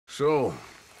So,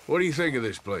 what do you think of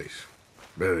this place?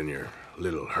 Better than your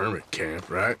little hermit camp,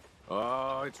 right?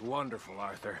 Oh, it's wonderful,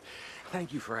 Arthur.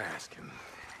 Thank you for asking.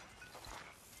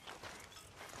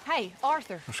 Hey,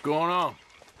 Arthur. What's going on?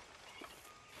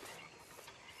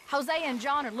 Hosea and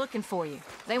John are looking for you.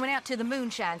 They went out to the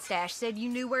moonshine stash, said you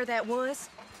knew where that was.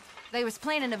 They was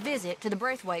planning a visit to the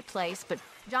Braithwaite place, but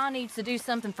John needs to do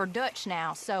something for Dutch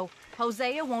now, so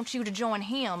Hosea wants you to join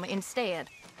him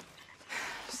instead.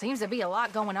 Seems to be a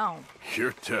lot going on.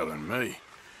 You're telling me.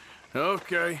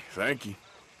 Okay, thank you.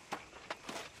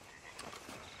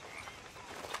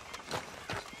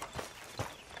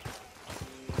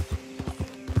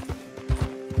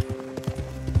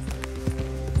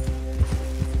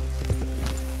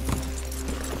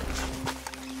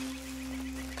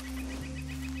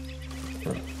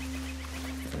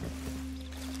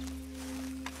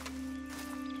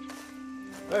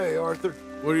 Hey, Arthur.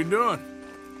 What are you doing?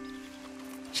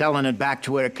 Selling it back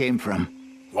to where it came from.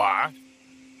 Why?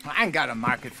 I ain't got a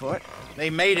market for it. They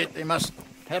made it, they must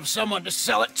have someone to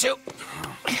sell it to.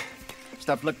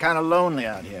 Stuff look kind of lonely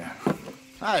out here.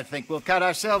 I think we'll cut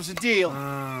ourselves a deal.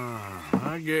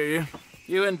 I get you.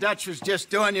 You and Dutch was just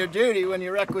doing your duty when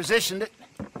you requisitioned it.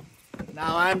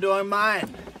 Now I'm doing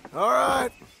mine. All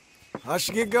right. I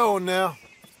should get going now.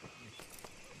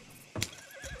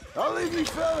 I'll leave you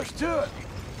fellas to it.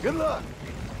 Good luck.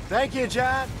 Thank you,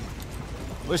 John.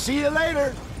 We'll see you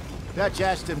later. Dutch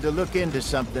asked him to look into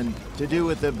something to do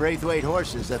with the Braithwaite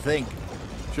horses, I think.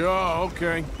 Sure,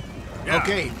 okay. Yeah.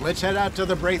 Okay, let's head out to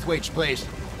the Braithwaite's place.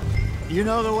 You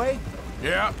know the way?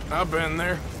 Yeah, I've been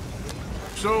there.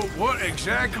 So, what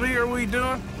exactly are we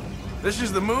doing? This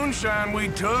is the moonshine we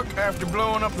took after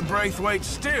blowing up the Braithwaite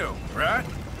still, right?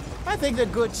 I think the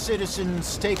good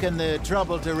citizens taking the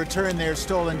trouble to return their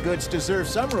stolen goods deserve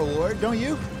some reward, don't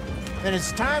you? And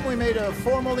it's time we made a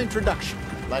formal introduction,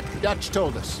 like Dutch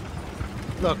told us.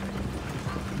 Look,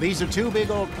 these are two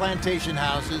big old plantation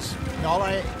houses, and all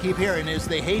I keep hearing is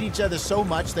they hate each other so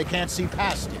much they can't see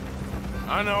past it.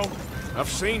 I know. I've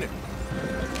seen it.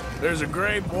 There's a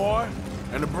gray boy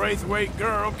and a Braithwaite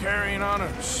girl carrying on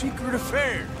a secret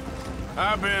affair.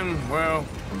 I've been, well,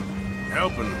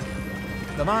 helping them.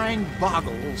 The mind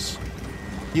boggles.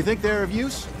 You think they're of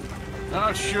use?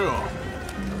 Not sure.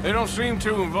 They don't seem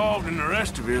too involved in the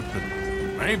rest of it, but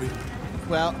maybe.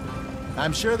 Well,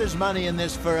 I'm sure there's money in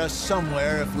this for us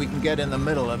somewhere if we can get in the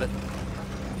middle of it.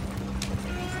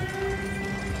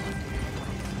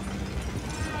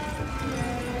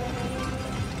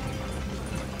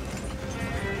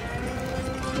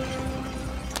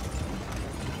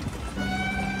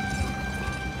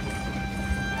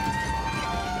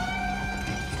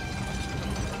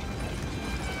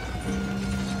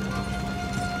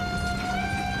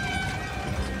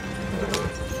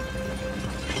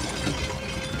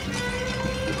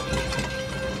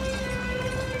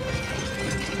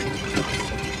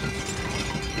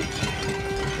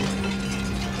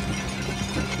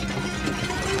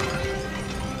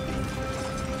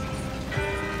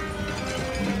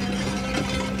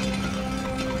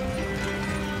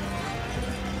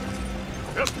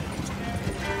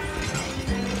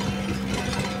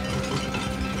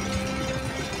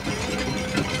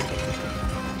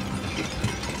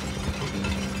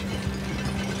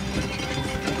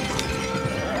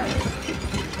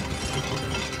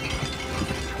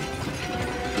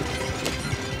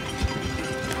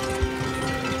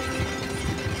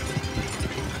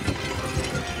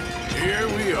 Here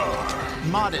we are.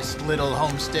 Modest little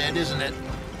homestead, isn't it?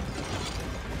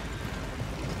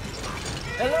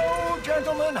 Hello,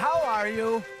 gentlemen. How are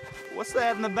you? What's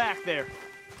that in the back there?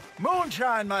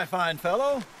 Moonshine, my fine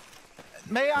fellow.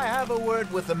 May I have a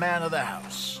word with the man of the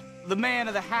house? The man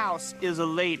of the house is a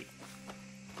lady.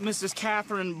 Mrs.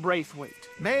 Catherine Braithwaite.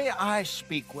 May I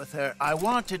speak with her? I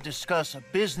want to discuss a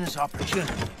business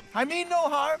opportunity. I mean no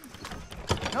harm.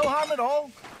 No harm at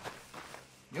all.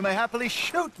 You may happily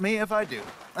shoot me if I do.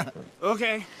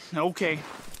 Okay.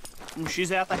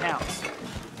 She's at the house.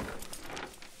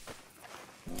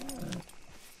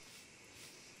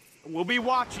 We'll be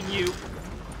watching you.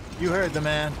 You heard the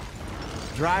man.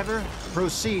 Driver,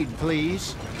 proceed,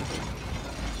 please.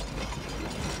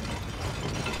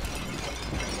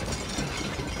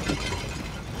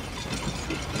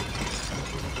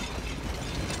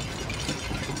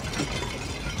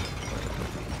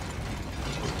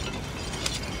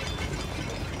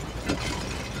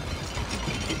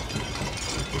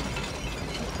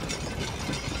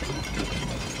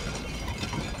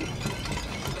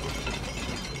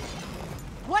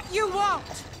 What you want?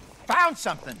 Found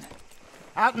something.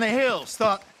 Out in the hills.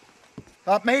 Thought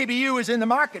maybe you was in the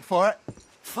market for it.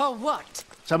 For what?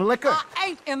 Some liquor? I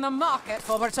ain't in the market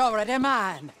for what's already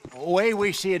mine. The way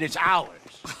we see it, it's ours.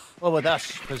 Well, with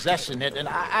us possessing it, and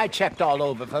I checked all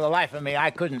over. For the life of me, I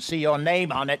couldn't see your name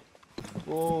on it.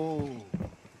 Oh.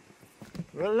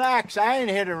 Relax, I ain't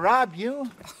here to rob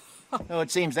you. Oh,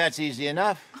 it seems that's easy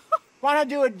enough. Why not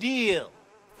do a deal?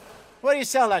 What do you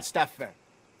sell that stuff for?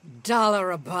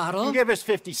 $1 a bottle? You give us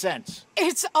 50 cents.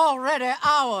 It's already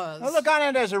ours. Now look on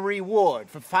it as a reward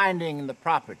for finding the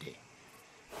property.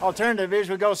 Alternative is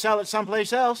we go sell it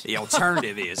someplace else. The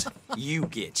alternative is you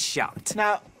get shot.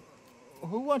 Now,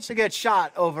 who wants to get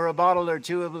shot over a bottle or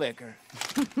two of liquor?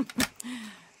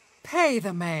 Pay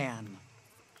the man.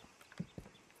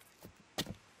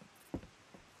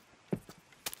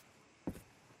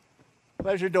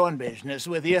 Pleasure doing business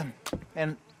with you.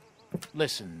 And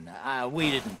listen, we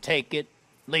didn't take it.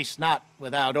 At least not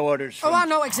without orders from... Oh, I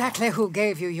know exactly who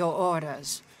gave you your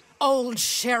orders. Old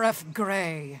Sheriff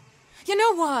Gray. You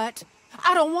know what?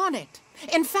 I don't want it.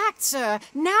 In fact, sir,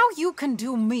 now you can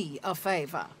do me a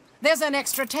favor. There's an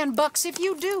extra $10 if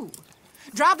you do.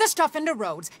 Drive the stuff into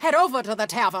Rhodes, head over to the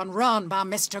tavern run by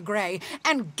Mr. Gray,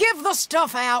 and give the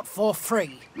stuff out for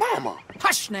free. Mama!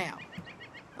 Hush now.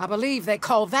 I believe they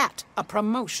call that a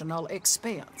promotional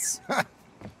expense.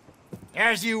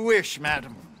 As you wish,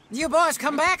 madam. You boys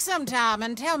come back sometime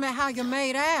and tell me how you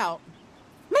made out.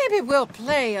 Maybe we'll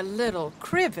play a little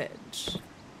cribbage.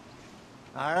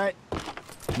 All right.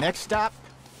 Next stop,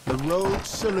 the Rhodes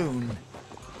Saloon.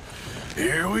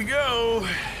 Here we go.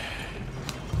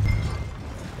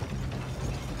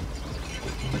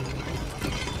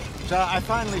 So I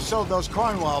finally sold those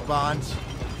Cornwall bonds.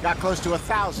 Got close to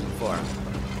 1,000 for them.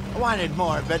 I wanted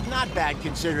more, but not bad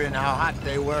considering how hot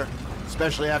they were,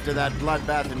 especially after that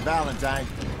bloodbath in Valentine.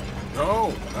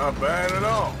 No, not bad at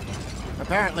all.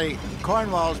 Apparently,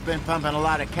 Cornwall's been pumping a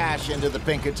lot of cash into the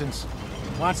Pinkertons.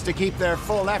 Wants to keep their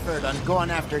full effort on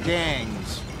going after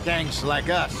gangs. Gangs like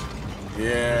us.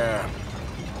 Yeah,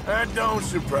 that don't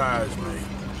surprise me.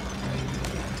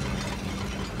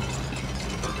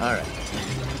 All right.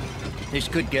 This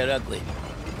could get ugly.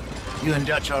 You and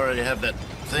Dutch already have that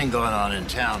thing going on in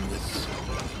town with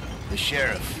the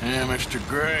sheriff. Yeah, Mr.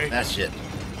 Gray. That's it.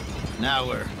 Now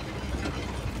we're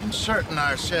inserting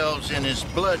ourselves in his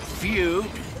blood feud.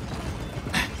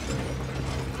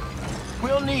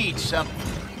 We'll need something.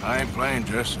 I ain't playing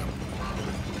dress-up.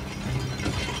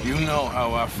 You know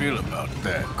how I feel about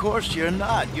that. Of course you're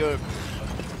not. You're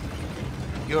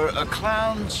a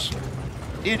clown's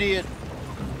idiot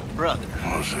brother.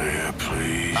 Hosea,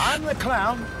 please. I'm the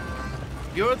clown.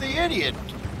 You're the idiot.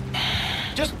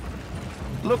 Just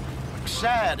look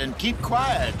sad and keep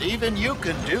quiet. Even you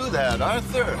can do that,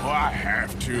 Arthur. Oh, I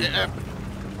have to.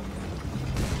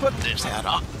 Put this hat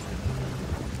on.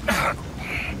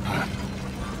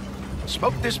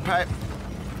 Smoke this pipe.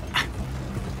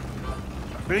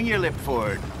 Bring your lip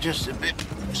forward. Just a bit.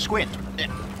 Squint.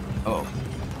 Oh,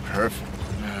 perfect.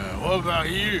 What about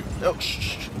you? Oh,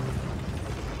 shh.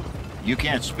 You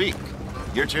can't speak.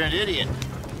 You're turned idiot.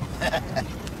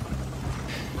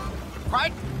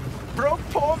 Right? Broke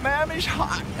poor Mammy's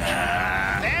heart.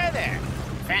 There.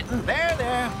 Fenton,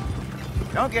 there.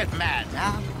 Don't get mad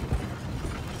now.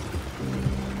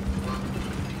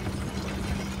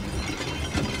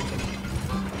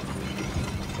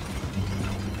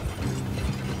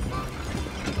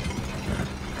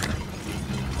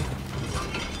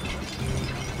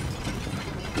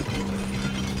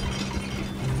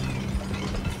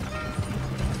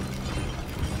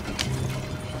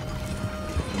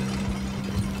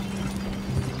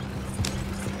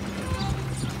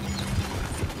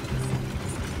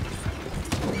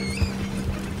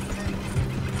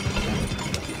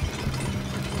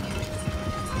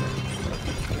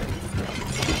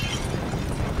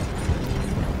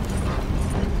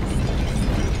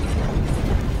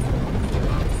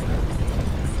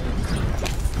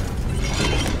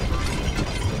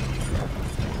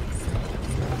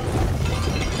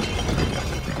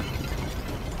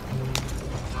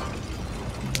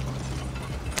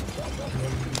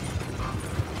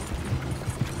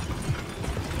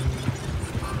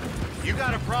 You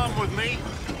got a problem with me?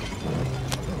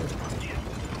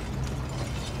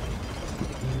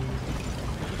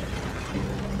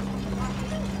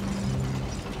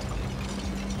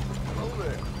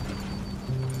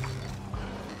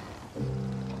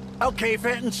 Okay,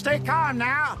 Fenton, stay calm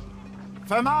now.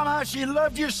 For Mama, she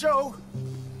loved you so.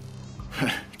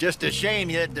 Just a shame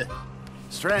you had to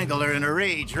strangle her in a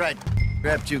rage, right?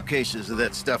 Grab 2 cases of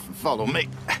that stuff and follow me.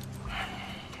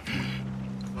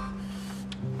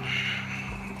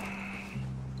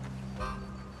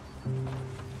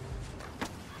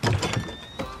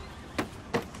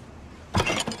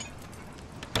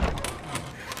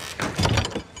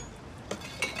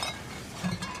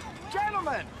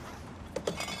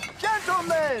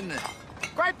 Gentlemen!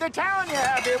 Quite the town you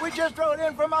have here. We just rode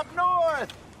in from up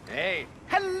north. Hey.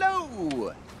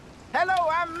 Hello! Hello,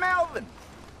 I'm Melvin.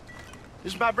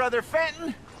 This is my brother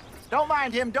Fenton. Don't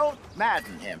mind him, don't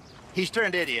madden him. He's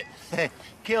turned idiot.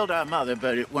 Killed our mother,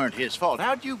 but it weren't his fault.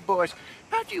 How'd you boys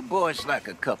like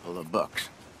a couple of bucks?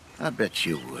 I bet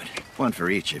you would. One for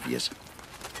each of yous.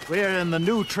 We're in the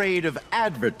new trade of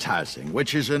advertising,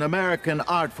 which is an American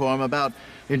art form about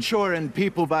ensuring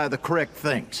people buy the correct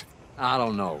things. I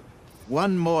don't know.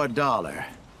 $1 more.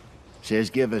 Says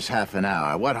give us half an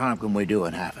hour. What harm can we do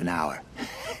in half an hour?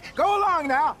 Go along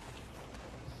now.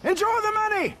 Enjoy the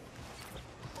money.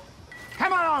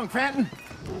 Come along, Fenton.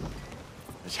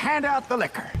 Let's hand out the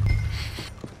liquor.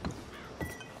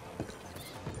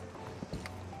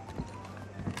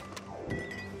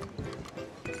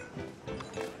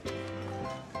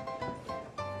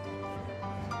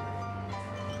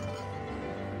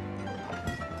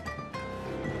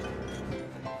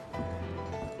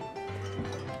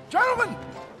 Gentlemen!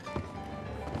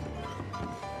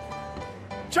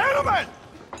 Gentlemen!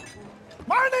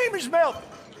 My name is Melvin.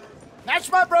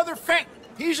 That's my brother Fenton.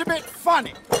 He's a bit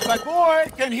funny, but boy,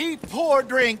 can he pour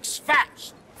drinks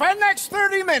fast. For the next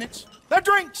 30 minutes, the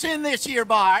drinks in this here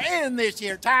bar, in this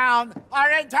here town,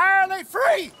 are entirely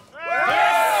free.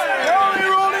 Yes. The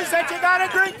only rule is that you gotta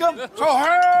drink them. So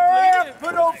hurry up,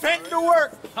 put old Fenton to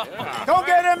work. Don't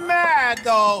get him mad,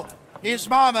 though. His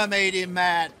mama made him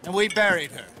mad, and we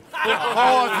buried her.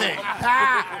 Poor thing.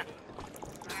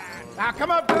 Now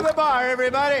come up to the bar,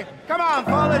 everybody. Come on,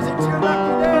 fellas, it's your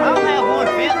lucky day. I'll have one,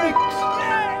 Fenton.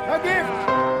 A gift.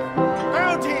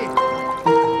 Bounty.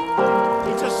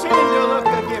 It's a sin to look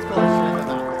a gift horse in the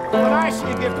mouth. When I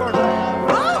see a gift horse,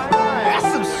 That's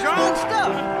some strong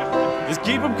stuff. Just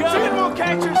keep them coming. sin will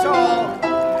catch us all.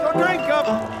 So drink up.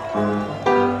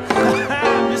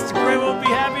 Mr. Gray won't be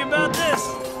happy about this.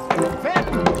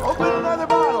 Fenton, open another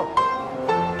bottle.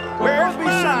 Don't be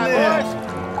shy, boys.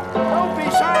 Don't be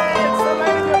shy. It's the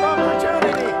land of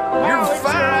opportunity. You're a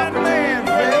fine man,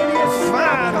 Fenton.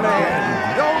 Fine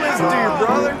man. Don't listen to your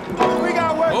brother. We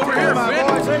got work Over to here, do, my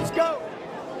Fenton. boys. Let's go.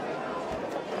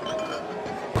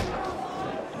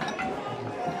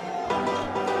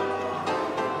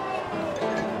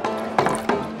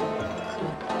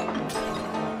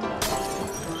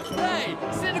 Hey,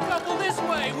 send a couple this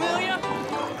way, will ya?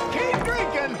 Keep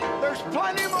drinking. There's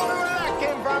plenty more where that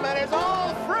came from, and it's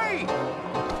all free.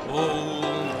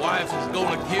 Oh, wife is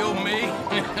gonna kill me.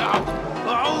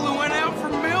 I only went out for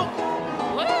milk.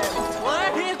 Well,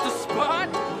 that hit the spot.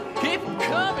 Keep 'em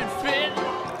coming, Finn.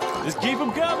 Just keep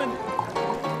them coming.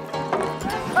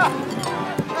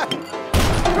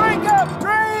 Drink up,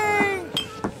 drink!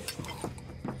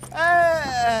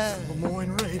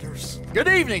 Lemoyne Raiders. Good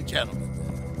evening, gentlemen.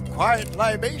 Quiet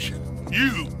libation.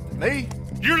 You! Me?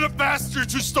 You're the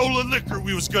bastards who stole the liquor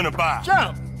we was gonna buy.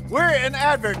 Gentlemen, we're in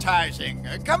advertising.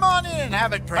 Come on in and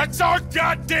have a drink. That's our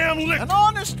goddamn liquor! An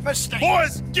honest mistake.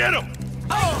 Boys, get him!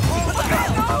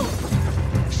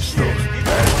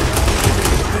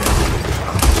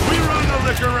 We run the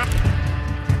liquor around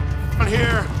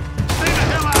here. Stay the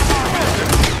hell out of our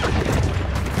business.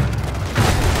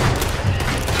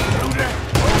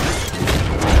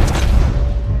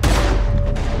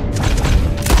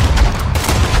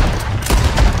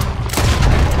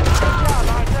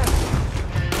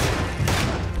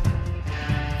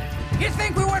 You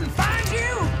think we wouldn't find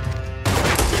you?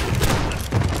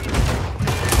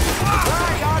 All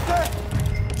right, Arthur.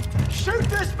 Shoot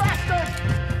this bastard!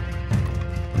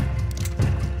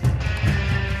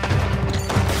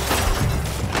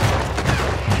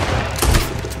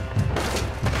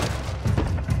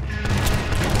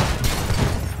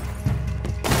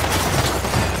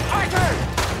 Arthur!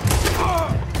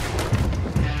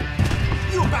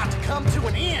 You about to come to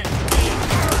an end.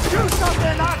 Do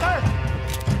something, Arthur!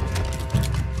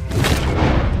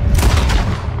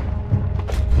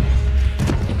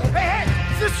 Hey,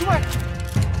 this way!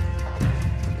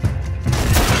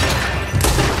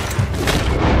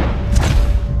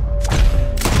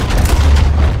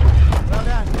 Well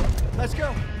done. Let's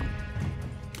go.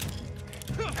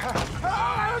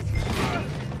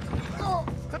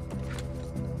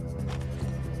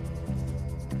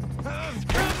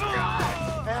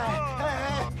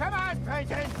 Come on,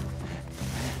 Peyton!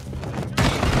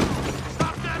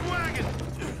 Stop that wagon!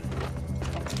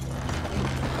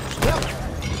 Look,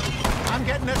 I'm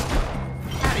getting us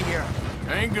out of here.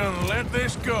 Ain't gonna let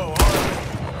this go, are we?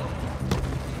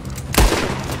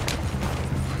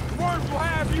 Words will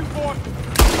have you, boy.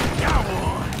 Got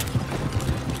one.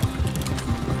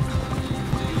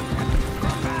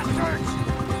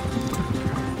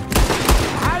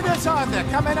 Hide us on there,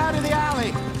 coming out of the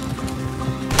alley.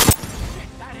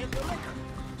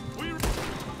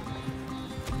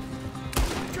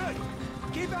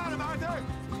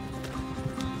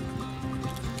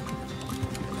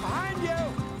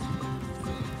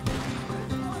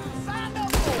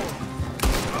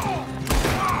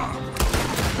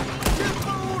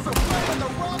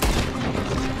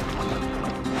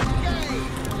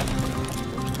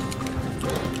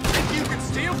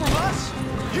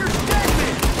 You're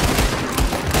standing!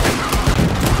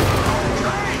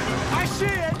 I see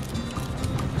it!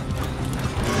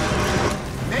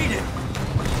 Made it!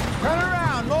 Turn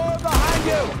around, more behind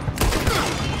you!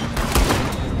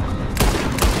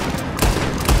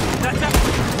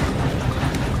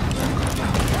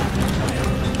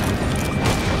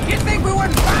 You think we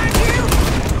wouldn't find you?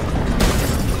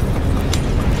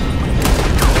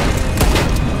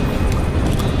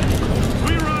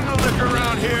 We run the liquor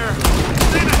around here.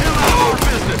 Stay the hell out of our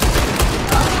business.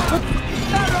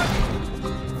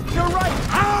 You're right!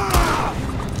 Ah!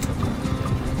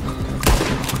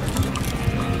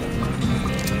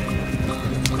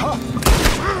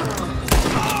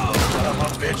 Son of a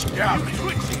bitch got me.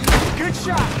 Good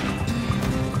shot!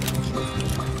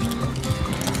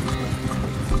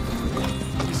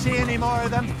 You see any more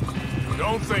of them?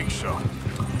 Don't think so.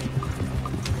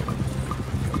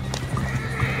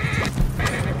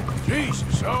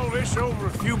 Jesus, all this over a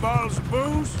few bottles of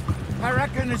booze? I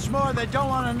reckon it's more they don't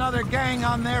want another gang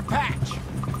on their patch.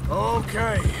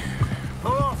 Okay.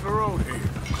 Pull off the road here.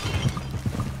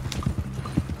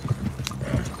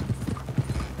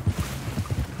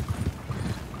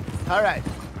 All right,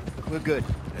 we're good.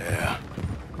 Yeah.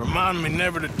 Remind me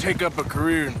never to take up a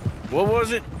career in... What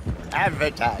was it?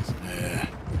 Advertising. Yeah.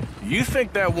 You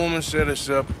think that woman set us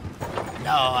up?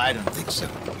 No, I don't think so.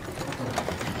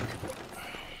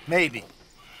 Maybe.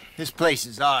 This place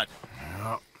is odd.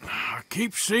 Well, I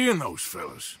keep seeing those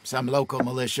fellas. Some local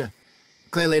militia.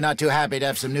 Clearly not too happy to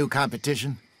have some new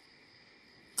competition.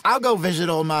 I'll go visit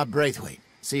old Ma Braithwaite,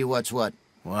 see what's what.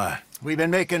 Why? We've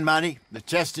been making money. The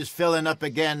chest is filling up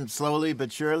again, slowly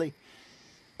but surely.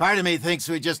 Part of me thinks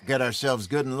we just get ourselves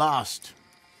good and lost.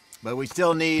 But we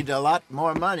still need a lot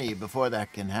more money before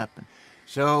that can happen.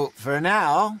 So, for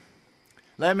now,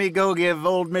 let me go give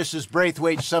old Mrs.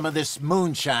 Braithwaite some of this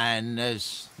moonshine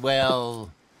as, well,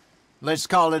 let's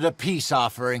call it a peace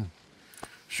offering.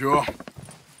 Sure.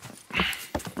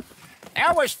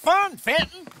 That was fun,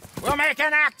 Fenton. We'll make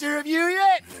an actor of you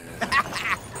yet.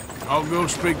 I'll go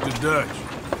speak to Dutch.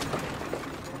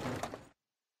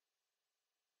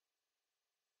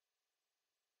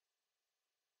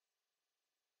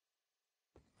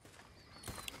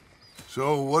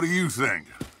 So, what do you think?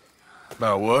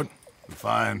 About what? The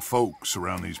fine folks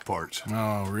around these parts.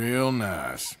 Oh, real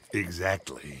nice.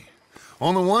 Exactly.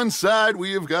 On the one side,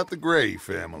 we have got the Gray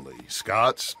family.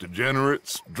 Scots,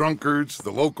 degenerates, drunkards,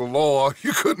 the local law.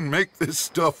 You couldn't make this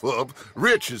stuff up.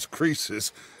 Rich as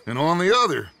Croesus. And on the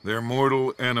other, their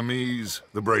mortal enemies,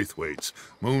 the Braithwaites.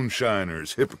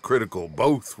 Moonshiners, hypocritical,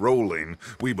 both rolling,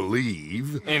 we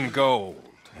believe. In gold.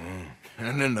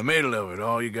 And in the middle of it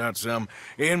all, you got some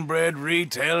inbred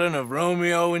retelling of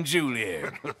Romeo and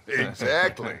Juliet.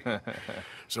 Exactly.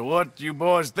 So what you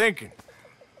boys thinking?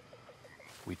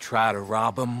 We try to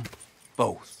rob them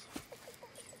both.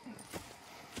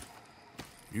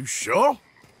 You sure?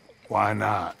 Why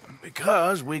not?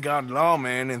 Because we got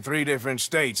lawmen in 3 different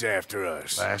states after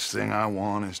us. Last thing I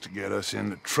want is to get us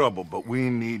into trouble, but we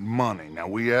need money. Now,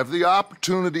 we have the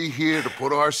opportunity here to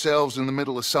put ourselves in the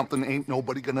middle of something ain't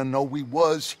nobody gonna know we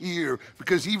was here,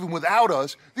 because even without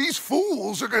us, these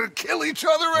fools are gonna kill each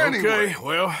other anyway. Okay,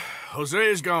 well,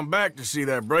 Hosea's gone back to see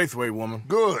that Braithwaite woman.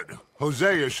 Good.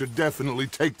 Hosea should definitely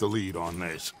take the lead on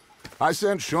this. I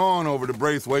sent Sean over to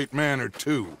Braithwaite Manor,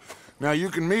 too. Now, you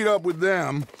can meet up with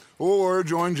them, or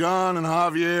join John and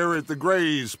Javier at the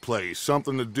Gray's place.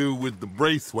 Something to do with the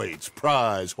Braithwaite's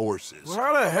prize horses. Well,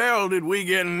 how the hell did we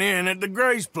get in at the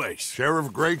Gray's place?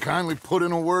 Sheriff Gray kindly put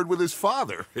in a word with his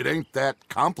father. It ain't that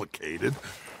complicated.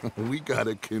 We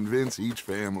gotta convince each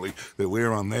family that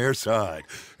we're on their side,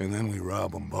 and then we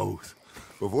rob them both.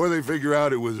 Before they figure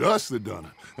out it was us that done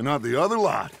it, and not the other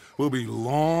lot, we'll be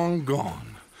long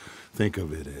gone. Think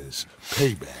of it as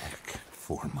payback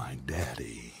for my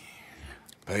daddy.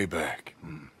 Payback.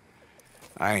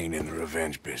 I ain't in the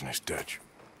revenge business, Dutch.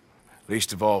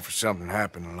 Least of all for something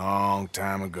happened a long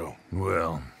time ago.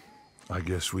 Well, I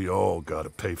guess we all gotta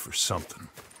pay for something.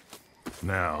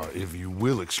 Now, if you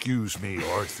will excuse me,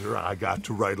 Arthur, I got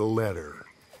to write a letter.